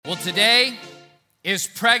Well, today is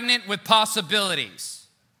Pregnant with Possibilities.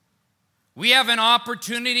 We have an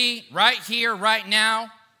opportunity right here, right now,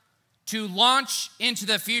 to launch into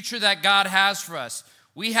the future that God has for us.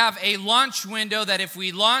 We have a launch window that if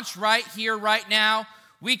we launch right here, right now,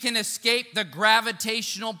 we can escape the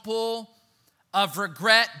gravitational pull of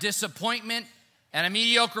regret, disappointment, and a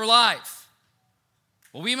mediocre life.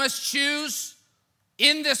 Well, we must choose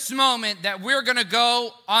in this moment that we're going to go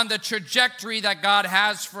on the trajectory that God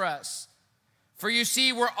has for us. For you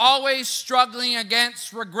see, we're always struggling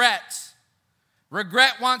against regret.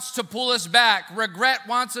 Regret wants to pull us back. Regret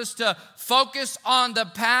wants us to focus on the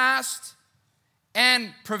past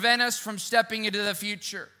and prevent us from stepping into the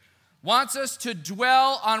future. Wants us to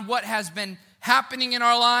dwell on what has been happening in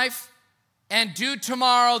our life and do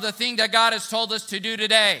tomorrow the thing that God has told us to do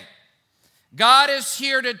today. God is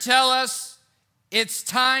here to tell us it's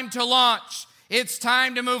time to launch. It's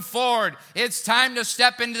time to move forward. It's time to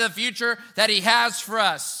step into the future that He has for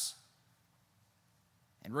us.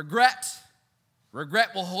 And regret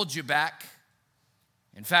will hold you back.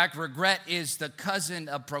 In fact, regret is the cousin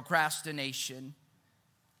of procrastination.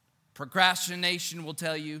 Procrastination will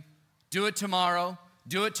tell you, do it tomorrow,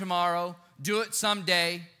 do it tomorrow, do it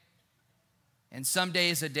someday. And someday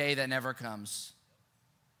is a day that never comes.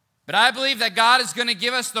 But I believe that God is going to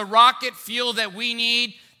give us the rocket fuel that we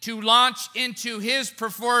need to launch into His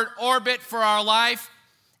preferred orbit for our life.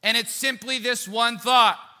 And it's simply this one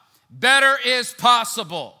thought: better is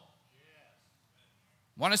possible.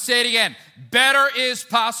 I want to say it again. Better is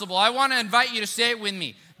possible. I want to invite you to say it with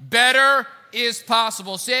me. Better is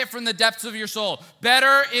possible. Say it from the depths of your soul.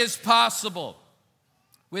 Better is possible.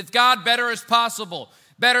 With God, better is possible.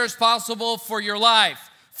 Better is possible for your life,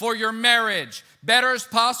 for your marriage. Better is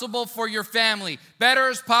possible for your family. Better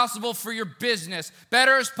is possible for your business.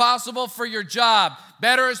 Better is possible for your job.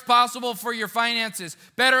 Better is possible for your finances.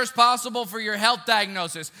 Better is possible for your health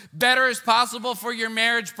diagnosis. Better is possible for your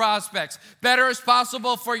marriage prospects. Better is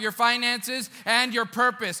possible for your finances and your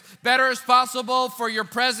purpose. Better is possible for your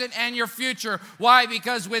present and your future. Why?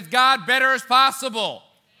 Because with God, better is possible.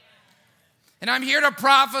 And I'm here to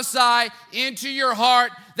prophesy into your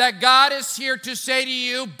heart that God is here to say to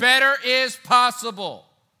you, better is possible.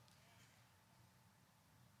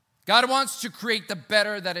 God wants to create the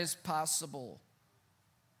better that is possible.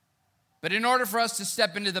 But in order for us to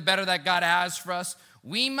step into the better that God has for us,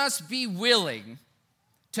 we must be willing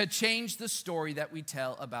to change the story that we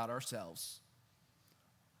tell about ourselves.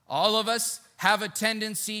 All of us have a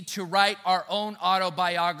tendency to write our own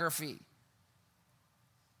autobiography.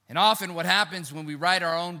 And often what happens when we write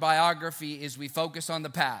our own biography is we focus on the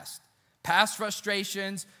past. Past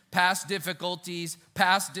frustrations, past difficulties,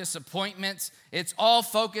 past disappointments. It's all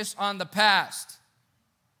focused on the past.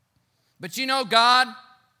 But you know, God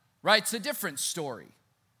writes a different story.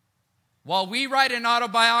 While we write an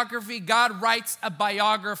autobiography, God writes a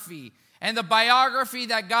biography. And the biography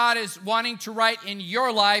that God is wanting to write in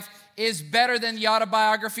your life is better than the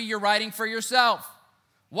autobiography you're writing for yourself.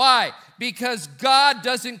 Why? Because God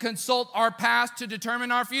doesn't consult our past to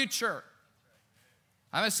determine our future.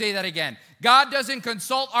 I'm going to say that again. God doesn't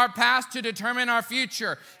consult our past to determine our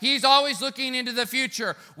future. He's always looking into the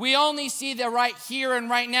future. We only see the right here and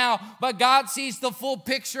right now, but God sees the full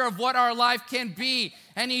picture of what our life can be.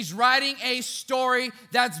 And He's writing a story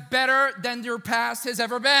that's better than your past has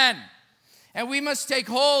ever been. And we must take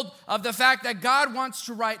hold of the fact that God wants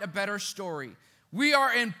to write a better story. We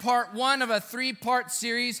are in part 1 of a 3-part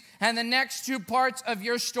series, and the next 2 parts of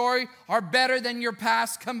your story are better than your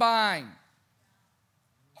past combined.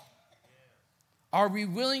 Are we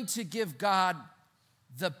willing to give God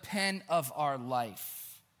the pen of our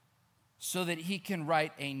life so that He can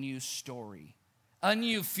write a new story, a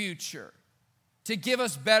new future, to give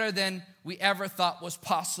us better than we ever thought was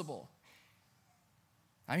possible?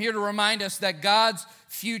 I'm here to remind us that God's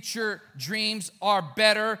future dreams are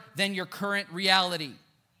better than your current reality.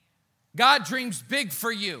 God dreams big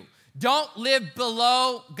for you. Don't live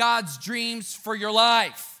below God's dreams for your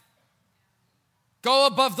life. Go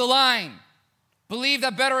above the line. Believe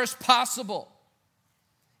that better is possible.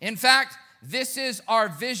 In fact, this is our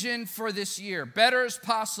vision for this year. Better is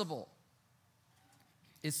possible.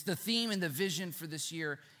 It's the theme and the vision for this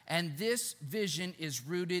year. And this vision is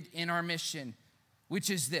rooted in our mission, which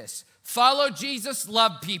is this: follow Jesus,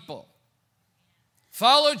 love people.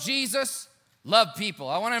 Follow Jesus, love people.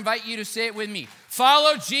 I want to invite you to say it with me.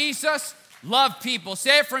 Follow Jesus, love people.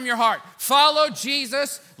 Say it from your heart. Follow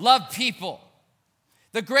Jesus, love people.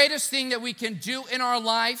 The greatest thing that we can do in our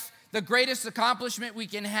life, the greatest accomplishment we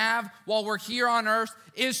can have while we're here on earth,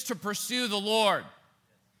 is to pursue the Lord.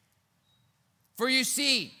 For you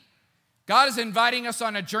see, God is inviting us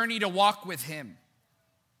on a journey to walk with him.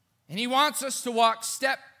 And he wants us to walk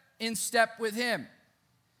step in step with him.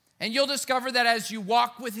 And you'll discover that as you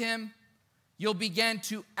walk with him, you'll begin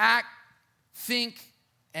to act, think,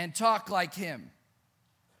 and talk like him.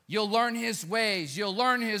 You'll learn his ways. You'll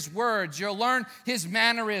learn his words. You'll learn his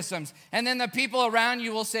mannerisms. And then the people around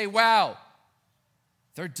you will say, wow,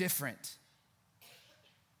 they're different.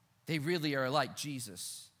 They really are like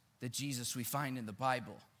Jesus, the Jesus we find in the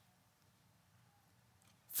Bible.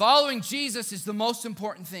 Following Jesus is the most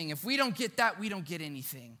important thing. If we don't get that, we don't get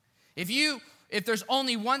anything. If there's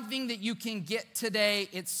only one thing that you can get today,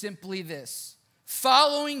 it's simply this.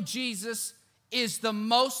 Following Jesus is the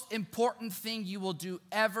most important thing you will do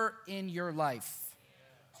ever in your life.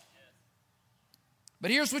 But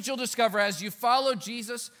here's what you'll discover. As you follow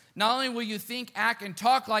Jesus, not only will you think, act, and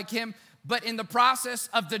talk like him, but in the process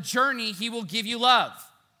of the journey, he will give you love.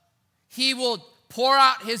 He will pour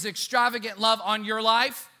out his extravagant love on your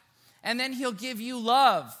life, and then he'll give you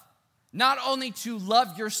love. Not only to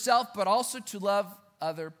love yourself, but also to love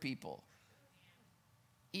other people.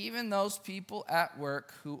 Even those people at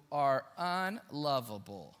work who are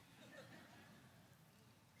unlovable.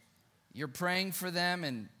 You're praying for them,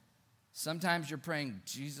 and sometimes you're praying,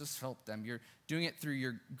 Jesus, help them. You're doing it through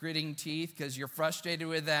your gritting teeth because you're frustrated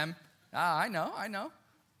with them. I know. I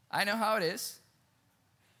know how it is.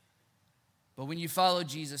 But when you follow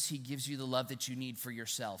Jesus, he gives you the love that you need for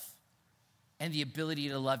yourself and the ability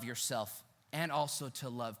to love yourself and also to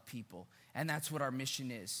love people. And that's what our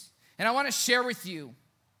mission is. And I want to share with you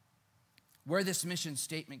where this mission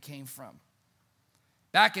statement came from.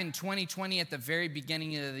 Back in 2020, at the very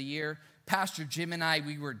beginning of the year, Pastor Jim and I,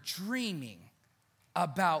 we were dreaming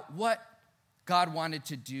about what God wanted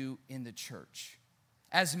to do in the church.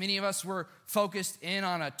 As many of us were focused in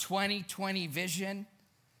on a 2020 vision.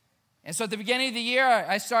 And so at the beginning of the year,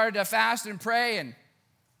 I started to fast and pray and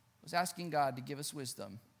was asking God to give us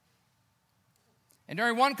wisdom. And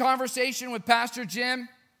during one conversation with Pastor Jim,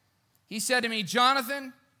 he said to me,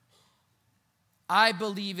 Jonathan, I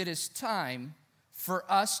believe it is time for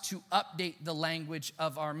us to update the language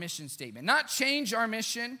of our mission statement. Not change our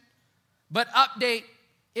mission, but update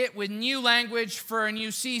it with new language for a new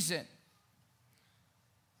season.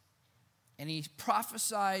 And he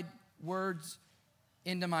prophesied words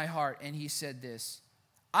into my heart, and he said this,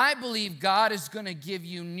 I believe God is going to give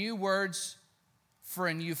you new words for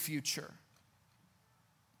a new future.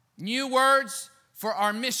 New words for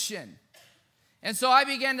our mission. And so I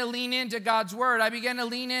began to lean into God's word. I began to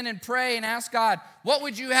lean in and pray and ask God, what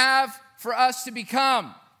would you have for us to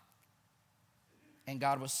become? And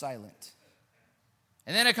God was silent.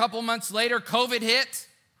 And then a couple months later, COVID hit,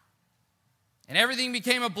 and everything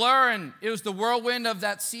became a blur, and it was the whirlwind of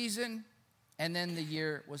that season, and then the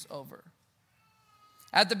year was over.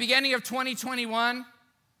 At the beginning of 2021,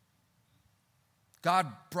 God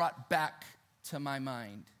brought back to my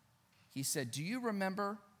mind. He said, do you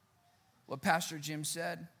remember what Pastor Jim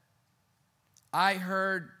said? I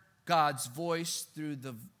heard God's voice through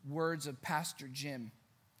the words of Pastor Jim,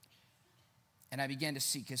 and I began to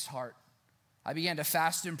seek his heart. I began to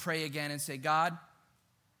fast and pray again and say, God,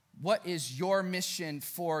 what is your mission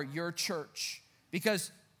for your church?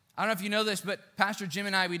 Because I don't know if you know this, but Pastor Jim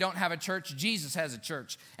and I, we don't have a church. Jesus has a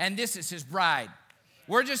church, and this is his bride.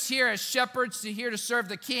 We're just here as shepherds here to serve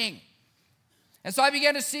the King. And so I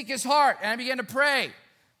began to seek his heart, and I began to pray.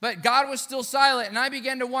 But God was still silent, and I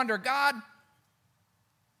began to wonder, God,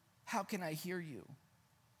 how can I hear you?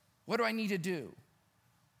 What do I need to do?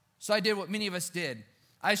 So I did what many of us did.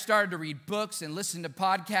 I started to read books and listen to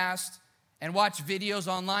podcasts and watch videos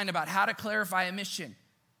online about how to clarify a mission.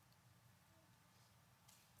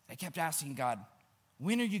 I kept asking God,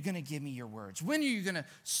 when are you going to give me your words? When are you going to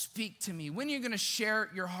speak to me? When are you going to share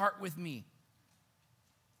your heart with me?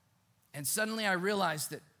 And suddenly I realized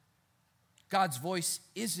that God's voice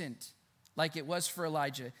isn't like it was for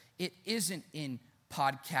Elijah. It isn't in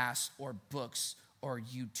podcasts or books or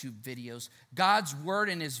YouTube videos. God's word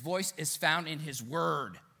and his voice is found in his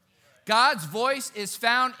word. God's voice is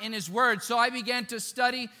found in his word. So I began to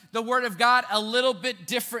study the word of God a little bit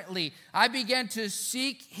differently. I began to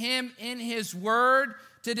seek him in his word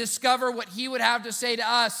to discover what he would have to say to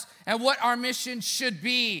us and what our mission should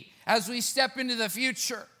be as we step into the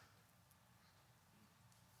future.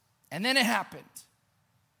 And then it happened.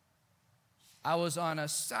 I was on a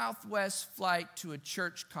Southwest flight to a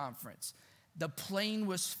church conference. The plane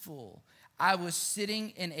was full. I was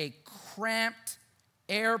sitting in a cramped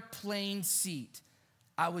airplane seat.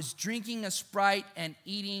 I was drinking a Sprite and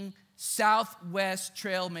eating Southwest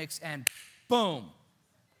trail mix, and boom.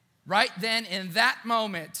 Right then, in that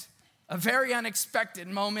moment, a very unexpected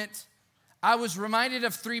moment, I was reminded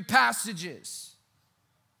of 3 passages.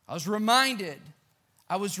 I was reminded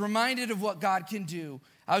of what God can do.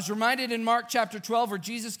 I was reminded in Mark chapter 12 where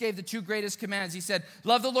Jesus gave the 2 greatest commands. He said,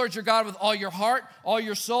 love the Lord your God with all your heart, all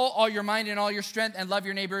your soul, all your mind, and all your strength, and love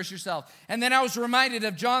your neighbor as yourself. And then I was reminded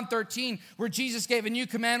of John 13 where Jesus gave a new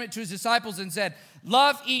commandment to his disciples and said,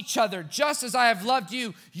 love each other. Just as I have loved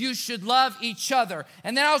you, you should love each other.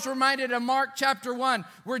 And then I was reminded of Mark chapter 1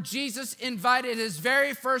 where Jesus invited his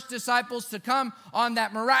very first disciples to come on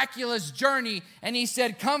that miraculous journey. And he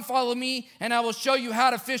said, come follow me and I will show you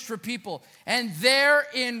how to fish for people. And there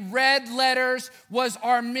in red letters was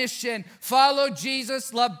our mission. Follow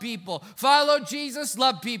Jesus, love people. Follow Jesus,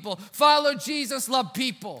 love people. Follow Jesus, love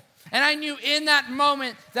people. And I knew in that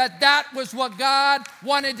moment that that was what God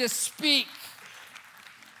wanted to speak.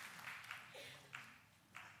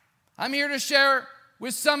 I'm here to share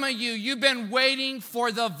with some of you, you've been waiting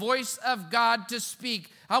for the voice of God to speak.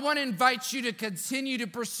 I want to invite you to continue to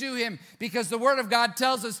pursue him because the word of God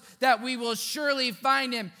tells us that we will surely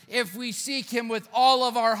find him if we seek him with all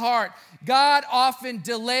of our heart. God often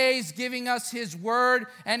delays giving us his word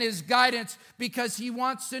and his guidance because he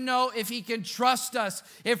wants to know if he can trust us,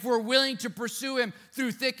 if we're willing to pursue him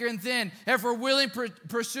through thick and thin, if we're willing to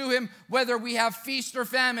pursue him whether we have feast or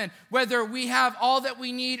famine, whether we have all that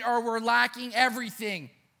we need or we're lacking everything.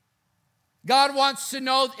 God wants to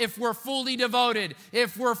know if we're fully devoted,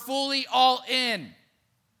 if we're fully all in.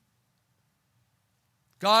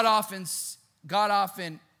 God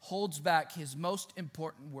often holds back his most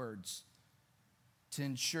important words to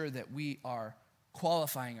ensure that we are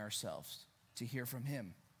qualifying ourselves to hear from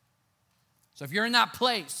him. So if you're in that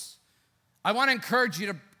place, I want to encourage you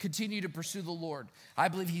to continue to pursue the Lord. I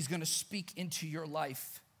believe he's going to speak into your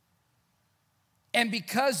life. And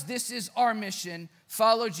because this is our mission,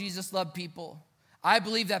 follow Jesus, love people, I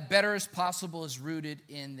believe that better is possible is rooted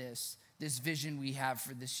in this vision we have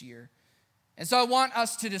for this year. And so I want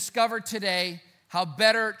us to discover today how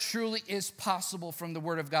better truly is possible from the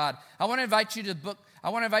Word of God. I want to invite you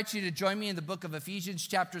to join me in the book of Ephesians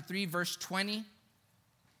chapter 3, verse 20. I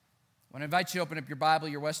want to invite you to open up your Bible,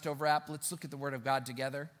 your Westover app. Let's look at the Word of God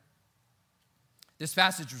together. This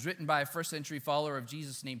passage was written by a first century follower of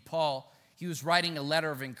Jesus named Paul. He was writing a letter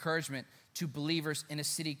of encouragement to believers in a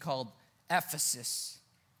city called Ephesus.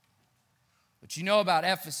 What you know about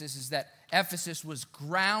Ephesus is that Ephesus was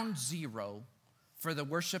ground zero for the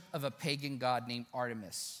worship of a pagan god named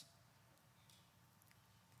Artemis.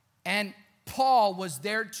 And Paul was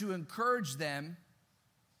there to encourage them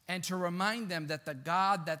and to remind them that the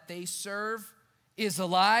God that they serve is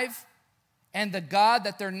alive and the God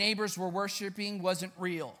that their neighbors were worshiping wasn't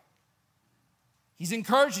real. He's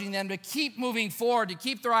encouraging them to keep moving forward, to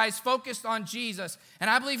keep their eyes focused on Jesus.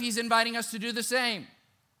 And I believe he's inviting us to do the same.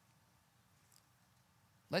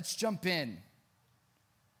 Let's jump in.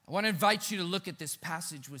 I want to invite you to look at this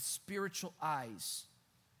passage with spiritual eyes.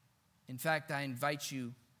 In fact, I invite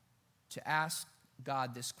you to ask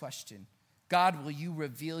God this question. God, will you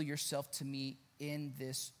reveal yourself to me in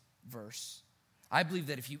this verse? I believe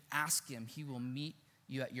that if you ask him, he will meet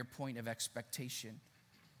you at your point of expectation.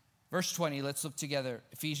 Verse 20, let's look together,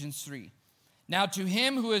 Ephesians 3. Now to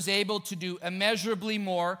him who is able to do immeasurably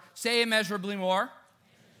more, say immeasurably more,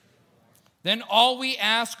 than all we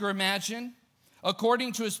ask or imagine,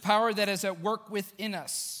 according to his power that is at work within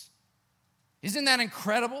us. Isn't that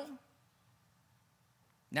incredible?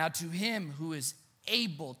 Now to him who is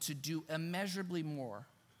able to do immeasurably more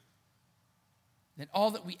than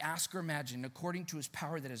all that we ask or imagine, according to his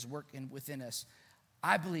power that is working within us,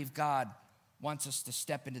 I believe God wants us to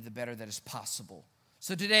step into the better that is possible.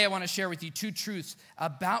 So today I want to share with you 2 truths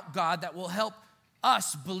about God that will help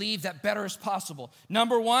us believe that better is possible.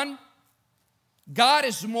 Number 1, God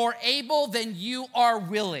is more able than you are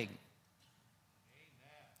willing.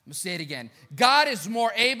 I'm going to say it again. God is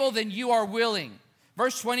more able than you are willing.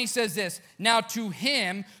 Verse 20 says this, now to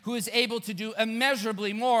him who is able to do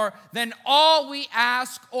immeasurably more than all we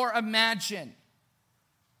ask or imagine.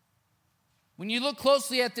 When you look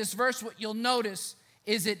closely at this verse, what you'll notice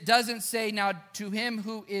is it doesn't say, now to him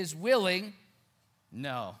who is willing.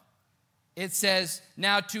 No. It says,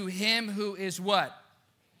 now to him who is what?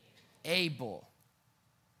 Able.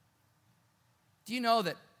 Do you know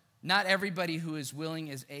that not everybody who is willing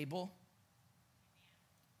is able?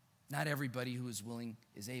 Not everybody who is willing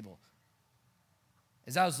is able.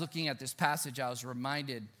 As I was looking at this passage, I was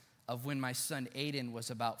reminded of when my son Aiden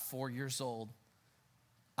was about 4 years old.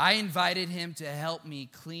 I invited him to help me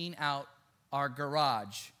clean out our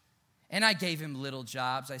garage. And I gave him little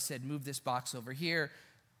jobs. I said, move this box over here,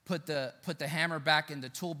 put the hammer back in the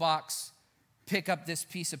toolbox, pick up this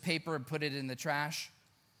piece of paper and put it in the trash.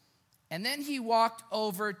 And then he walked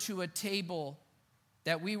over to a table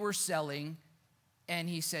that we were selling, and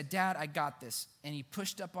he said, Dad, I got this. And he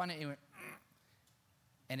pushed up on it, and it went,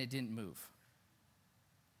 and it didn't move.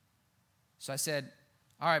 So I said,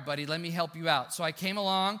 all right, buddy, let me help you out. So I came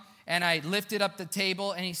along, and I lifted up the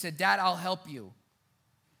table, and he said, Dad, I'll help you.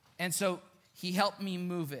 And so he helped me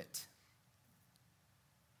move it.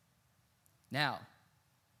 Now,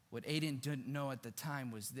 what Aiden didn't know at the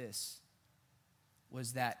time was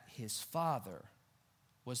that his father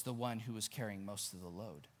was the one who was carrying most of the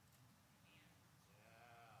load.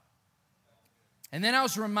 And then I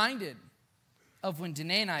was reminded of when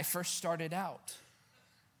Danae and I first started out.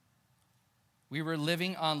 We were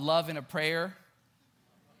living on love and a prayer.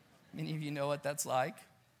 Many of you know what that's like.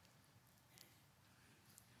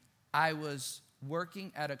 I was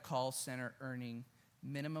working at a call center earning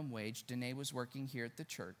minimum wage. Danae was working here at the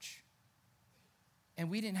church. And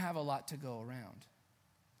we didn't have a lot to go around.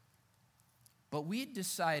 But we had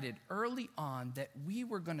decided early on that we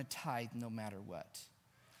were going to tithe no matter what.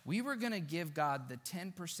 We were going to give God the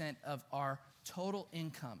 10% of our total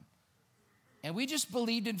income. And we just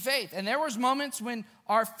believed in faith. And there was moments when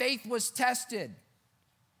our faith was tested.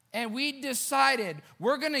 And we decided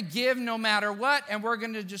we're going to give no matter what, and we're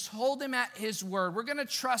going to just hold him at his word. We're going to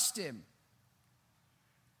trust him.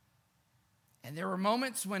 And there were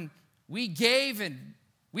moments when we gave and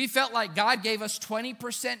we felt like God gave us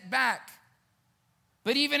 20% back.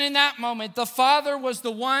 But even in that moment, the Father was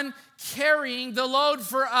the one carrying the load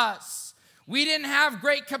for us. We didn't have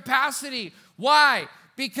great capacity. Why?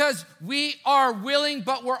 Because we are willing,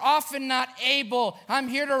 but we're often not able. I'm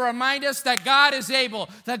here to remind us that God is able.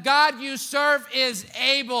 The God you serve is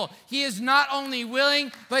able. He is not only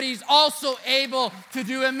willing, but he's also able to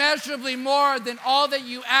do immeasurably more than all that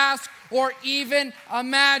you ask or even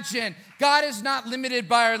imagine. God is not limited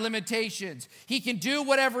by our limitations. He can do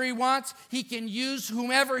whatever he wants. He can use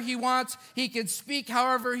whomever he wants. He can speak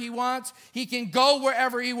however he wants. He can go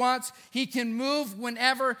wherever he wants. He can move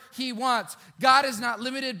whenever he wants. God is not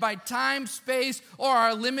limited by time, space, or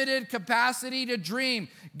our limited capacity to dream.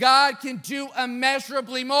 God can do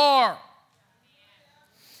immeasurably more.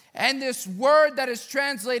 And this word that is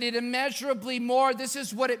translated immeasurably more, this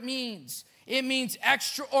is what it means. It means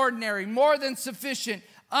extraordinary, more than sufficient,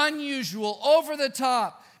 unusual, over the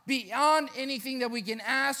top, beyond anything that we can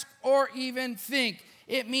ask or even think.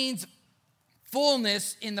 It means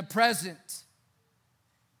fullness in the present.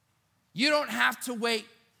 You don't have to wait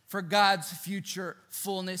for God's future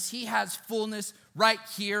fullness. He has fullness right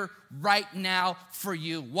here, right now for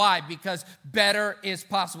you. Why? Because better is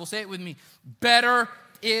possible. Say it with me. Better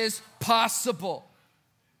is possible.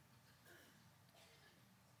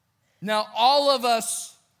 Now, all of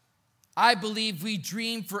us, I believe we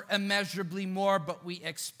dream for immeasurably more, but we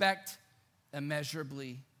expect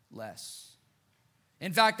immeasurably less.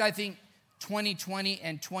 In fact, I think 2020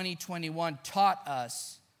 and 2021 taught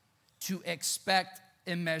us to expect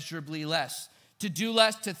immeasurably less, to do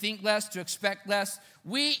less, to think less, to expect less.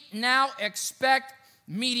 We now expect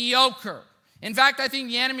mediocre. In fact, I think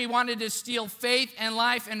the enemy wanted to steal faith and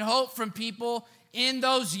life and hope from people in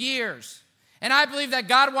those years. And I believe that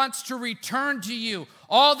God wants to return to you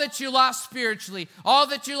all that you lost spiritually, all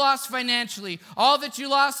that you lost financially, all that you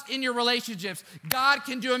lost in your relationships. God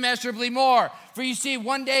can do immeasurably more. For you see,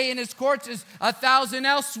 one day in his courts is 1,000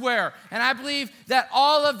 elsewhere. And I believe that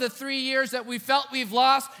all of the 3 years that we felt we've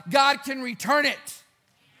lost, God can return it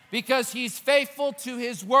because he's faithful to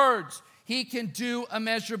his words. He can do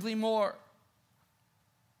immeasurably more.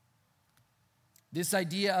 This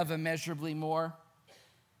idea of immeasurably more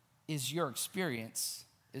is your experience,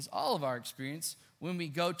 is all of our experience when we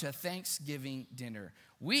go to Thanksgiving dinner.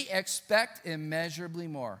 We expect immeasurably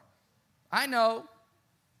more. I know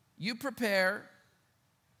you prepare,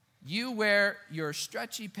 you wear your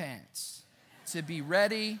stretchy pants to be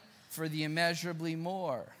ready for the immeasurably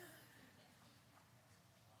more.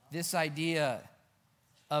 This idea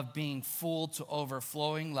of being full to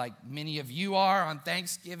overflowing, like many of you are on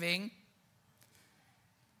Thanksgiving,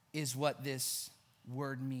 is what this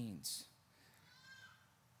word means.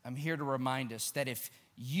 I'm here to remind us that if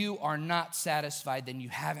you are not satisfied, then you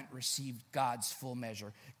haven't received God's full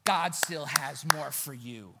measure. God still has more for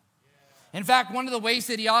you. In fact, one of the ways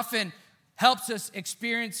that he often helps us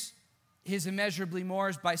experience his immeasurably more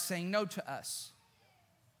is by saying no to us.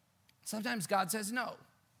 Sometimes God says no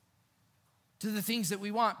to the things that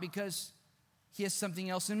we want because he has something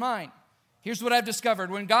else in mind. Here's what I've discovered.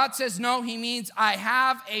 When God says no, he means I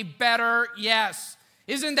have a better yes.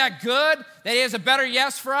 Isn't that good that he has a better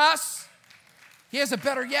yes for us? He has a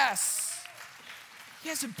better yes. He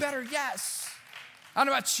has a better yes. I don't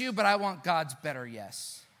know about you, but I want God's better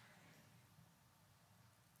yes.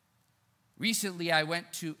 Recently, I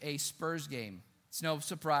went to a Spurs game. It's no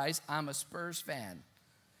surprise, I'm a Spurs fan.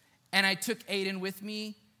 And I took Aiden with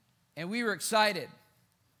me, and we were excited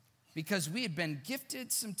because we had been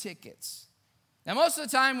gifted some tickets. Now, most of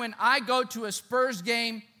the time when I go to a Spurs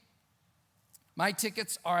game, my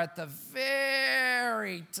tickets are at the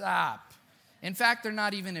very top. In fact, they're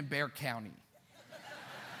not even in Bexar County.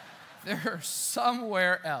 They're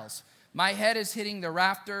somewhere else. My head is hitting the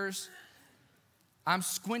rafters. I'm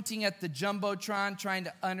squinting at the Jumbotron trying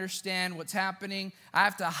to understand what's happening. I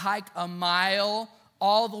have to hike a mile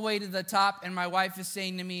all the way to the top, and my wife is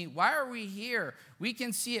saying to me, why are we here? We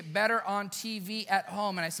can see it better on TV at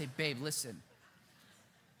home. And I say, babe, listen.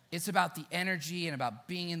 It's about the energy and about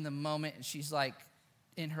being in the moment. And she's like,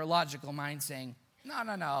 in her logical mind saying,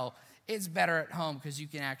 no. It's better at home because you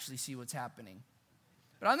can actually see what's happening.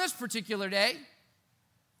 But on this particular day,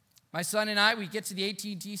 my son and I, we get to the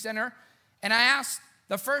AT&T Center, and I asked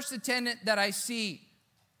the first attendant that I see,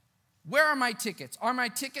 where are my tickets? Are my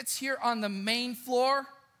tickets here on the main floor?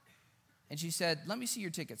 And she said, let me see your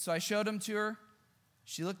tickets. So I showed them to her.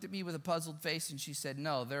 She looked at me with a puzzled face, and she said,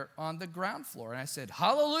 no, they're on the ground floor. And I said,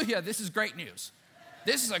 hallelujah, this is great news.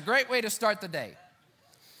 This is a great way to start the day.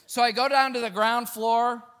 So I go down to the ground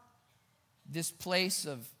floor, this place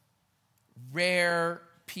of rare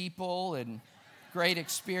people and great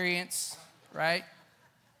experience, right?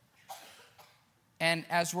 And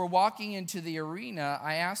as we're walking into the arena,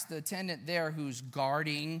 I asked the attendant there who's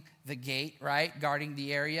guarding the gate, right? Guarding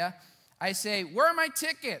the area. I say, where are my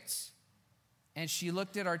tickets? And she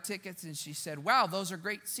looked at our tickets and she said, wow, those are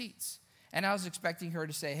great seats. And I was expecting her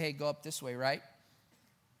to say, hey, go up this way, right?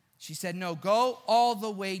 She said, no, go all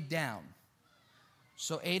the way down.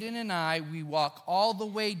 So Aiden and I, we walk all the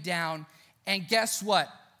way down, and guess what?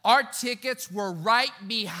 Our tickets were right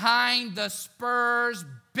behind the Spurs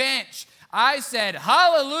bench. I said,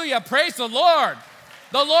 hallelujah, praise the Lord.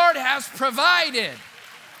 The Lord has provided.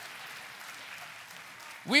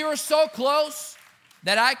 We were so close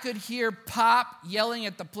that I could hear Pop yelling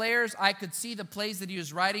at the players. I could see the plays that he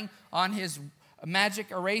was writing on his magic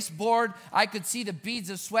erase board. I could see the beads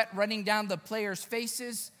of sweat running down the players'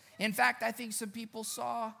 faces. In fact, I think some people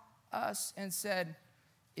saw us and said,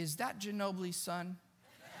 is that Ginobili's son?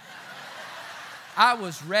 I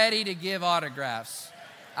was ready to give autographs.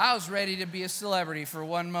 I was ready to be a celebrity for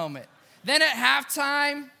one moment. Then at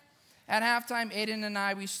halftime, Aiden and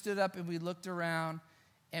I, we stood up and we looked around,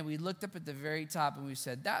 and we looked up at the very top and we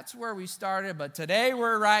said, that's where we started, but today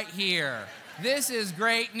we're right here. This is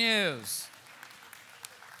great news.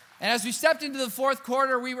 And as we stepped into the fourth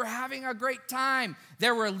quarter, we were having a great time.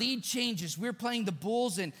 There were lead changes. We were playing the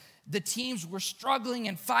Bulls, and the teams were struggling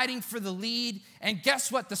and fighting for the lead. And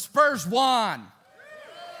guess what? The Spurs won.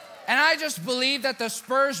 And I just believe that the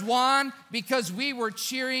Spurs won because we were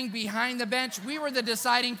cheering behind the bench. We were the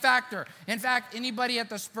deciding factor. In fact, anybody at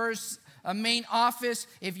the Spurs main office,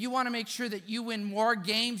 if you want to make sure that you win more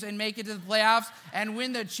games and make it to the playoffs and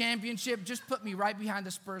win the championship, just put me right behind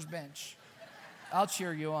the Spurs bench. I'll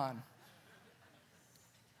cheer you on.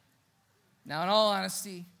 Now, in all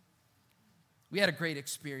honesty, we had a great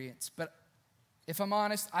experience. But if I'm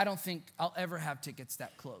honest, I don't think I'll ever have tickets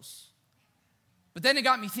that close. But then it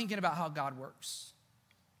got me thinking about how God works.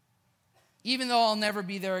 Even though I'll never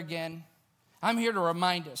be there again, I'm here to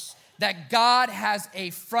remind us that God has a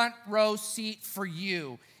front row seat for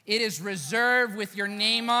you. It is reserved with your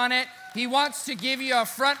name on it. He wants to give you a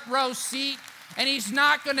front row seat, and he's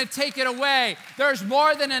not going to take it away. There's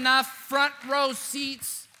more than enough front row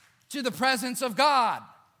seats to the presence of God.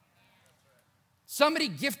 Somebody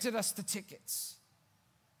gifted us the tickets.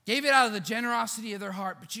 Gave it out of the generosity of their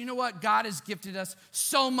heart. But you know what? God has gifted us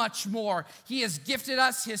so much more. He has gifted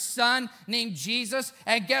us his son named Jesus.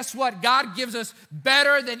 And guess what? God gives us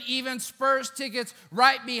better than even Spurs tickets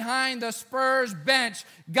right behind the Spurs bench.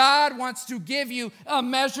 God wants to give you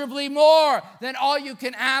immeasurably more than all you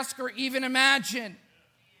can ask or even imagine.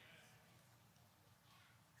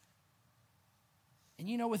 And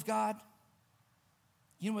you know with God,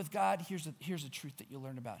 here's a truth that you'll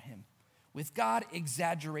learn about him. With God,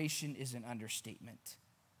 exaggeration is an understatement.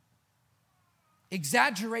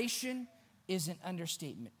 Exaggeration is an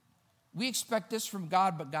understatement. We expect this from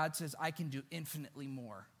God, but God says, I can do infinitely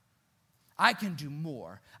more. I can do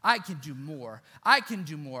more. I can do more. I can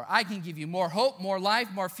do more. I can give you more hope, more life,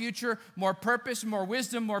 more future, more purpose, more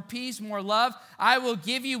wisdom, more peace, more love. I will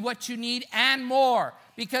give you what you need and more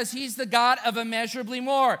because he's the God of immeasurably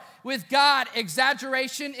more. With God,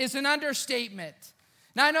 exaggeration is an understatement.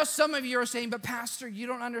 Now, I know some of you are saying, but Pastor, you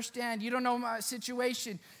don't understand. You don't know my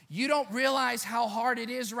situation. You don't realize how hard it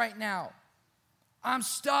is right now. I'm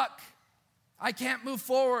stuck. I can't move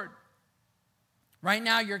forward. Right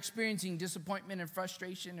now, you're experiencing disappointment and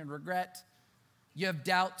frustration and regret. You have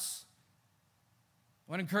doubts.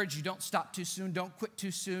 I want to encourage you, don't stop too soon. Don't quit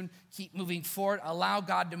too soon. Keep moving forward. Allow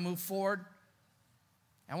God to move forward.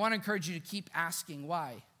 I want to encourage you to keep asking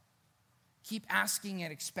why. Keep asking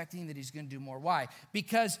and expecting that he's going to do more. Why?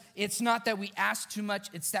 Because it's not that we ask too much,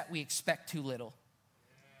 it's that we expect too little.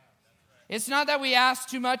 It's not that we ask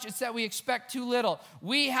too much, it's that we expect too little.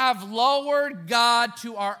 We have lowered God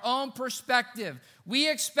to our own perspective. We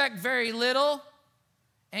expect very little,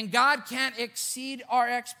 and God can't exceed our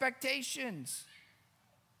expectations.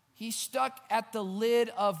 He's stuck at the lid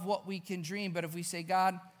of what we can dream. But if we say,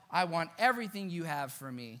 God, I want everything you have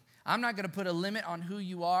for me. I'm not going to put a limit on who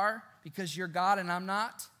you are because you're God and I'm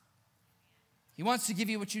not. He wants to give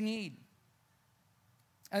you what you need.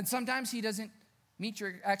 And sometimes he doesn't meet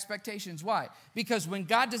your expectations. Why? Because when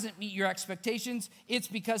God doesn't meet your expectations, it's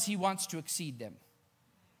because he wants to exceed them.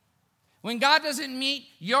 When God doesn't meet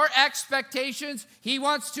your expectations, he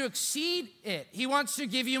wants to exceed it. He wants to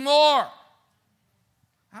give you more.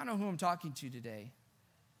 I don't know who I'm talking to today.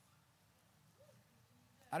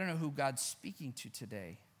 I don't know who God's speaking to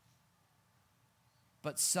today.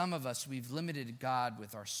 But some of us, we've limited God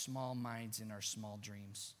with our small minds and our small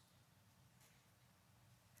dreams.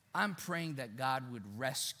 I'm praying that God would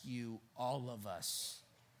rescue all of us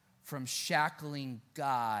from shackling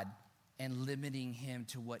God and limiting him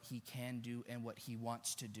to what he can do and what he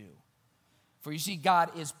wants to do. For you see,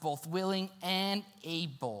 God is both willing and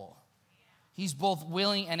able. He's both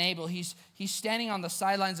willing and able. He's standing on the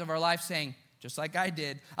sidelines of our life saying, just like I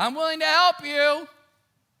did, I'm willing to help you.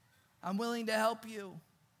 I'm willing to help you.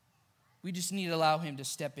 We just need to allow him to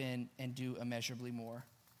step in and do immeasurably more.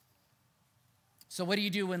 So what do you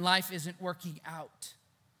do when life isn't working out?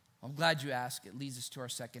 I'm glad you asked. It leads us to our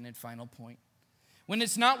second and final point. When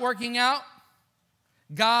it's not working out,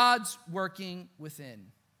 God's working within.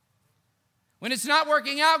 When it's not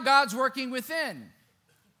working out, God's working within.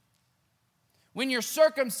 When your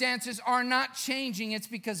circumstances are not changing, it's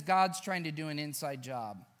because God's trying to do an inside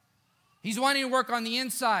job. He's wanting to work on the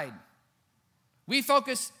inside. We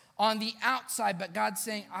focus on the outside, but God's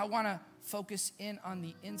saying, I want to focus in on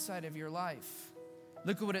the inside of your life.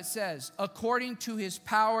 Look at what it says. According to his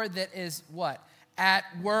power that is what? At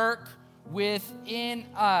work within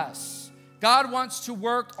us. God wants to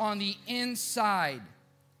work on the inside.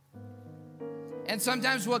 And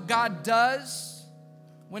sometimes what God does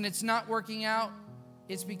when it's not working out,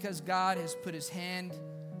 it's because God has put his hand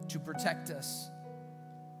to protect us.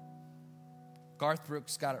 Garth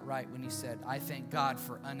Brooks got it right when he said, I thank God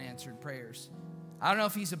for unanswered prayers. I don't know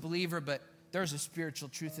if he's a believer, but there's a spiritual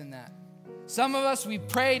truth in that. Some of us, we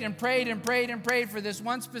prayed and prayed and prayed and prayed for this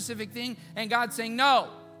one specific thing, and God's saying, no.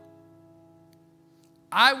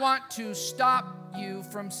 I want to stop you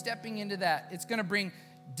from stepping into that. It's going to bring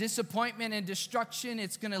disappointment and destruction.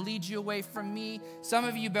 It's going to lead you away from me. Some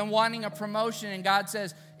of you have been wanting a promotion, and God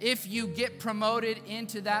says, if you get promoted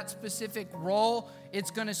into that specific role, it's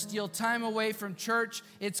going to steal time away from church.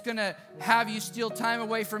 It's going to have you steal time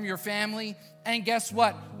away from your family. And guess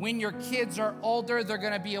what? When your kids are older, they're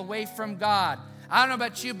going to be away from God. I don't know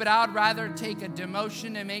about you, but I would rather take a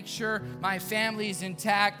demotion and make sure my family is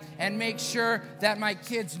intact and make sure that my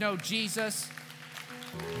kids know Jesus.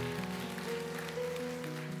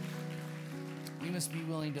 We must be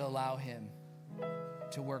willing to allow him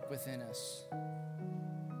to work within us.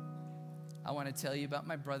 I want to tell you about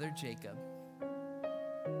my brother Jacob.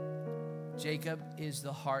 Jacob is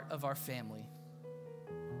the heart of our family.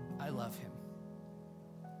 I love him.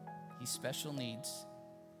 He's special needs.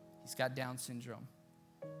 He's got Down syndrome.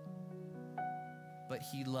 But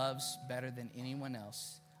he loves better than anyone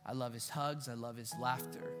else. I love his hugs. I love his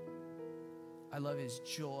laughter. I love his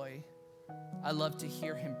joy. I love to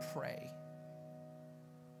hear him pray.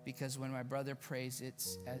 Because when my brother prays,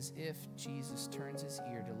 it's as if Jesus turns his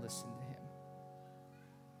ear to listen to him.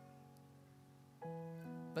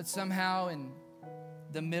 But somehow in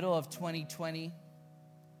the middle of 2020,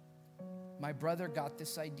 my brother got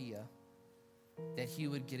this idea that he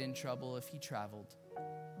would get in trouble if he traveled.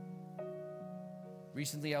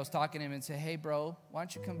 Recently, I was talking to him and said, hey, bro, why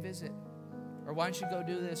don't you come visit? Or why don't you go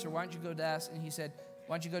do this? Or why don't you go do that? And he said,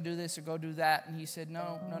 why don't you go do this or go do that? And he said,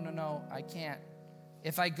 no, I can't.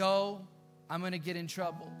 If I go, I'm going to get in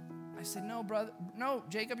trouble. I said, no, brother. No,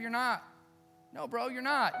 Jacob, you're not. No, bro, you're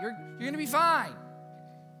not. You're going to be fine.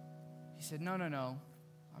 He said, no,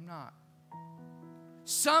 I'm not.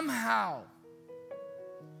 Somehow,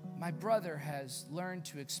 my brother has learned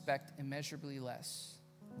to expect immeasurably less.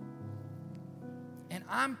 And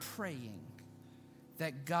I'm praying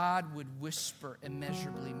that God would whisper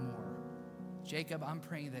immeasurably more Jacob, I'm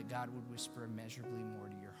praying that God would whisper immeasurably more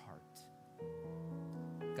to your heart.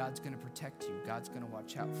 God's going to protect you. God's going to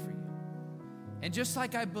watch out for you. And just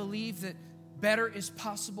like I believe that better is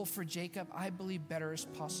possible for Jacob, I believe better is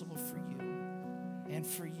possible for you and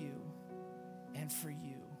for you and for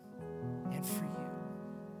you and for you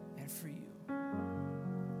and for you.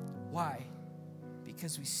 Why?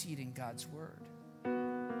 Because we see it in God's word.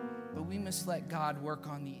 But we must let God work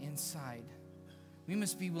on the inside. We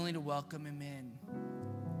must be willing to welcome him in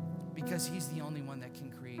because he's the only one that can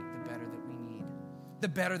create the better that we need, the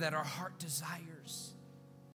better that our heart desires.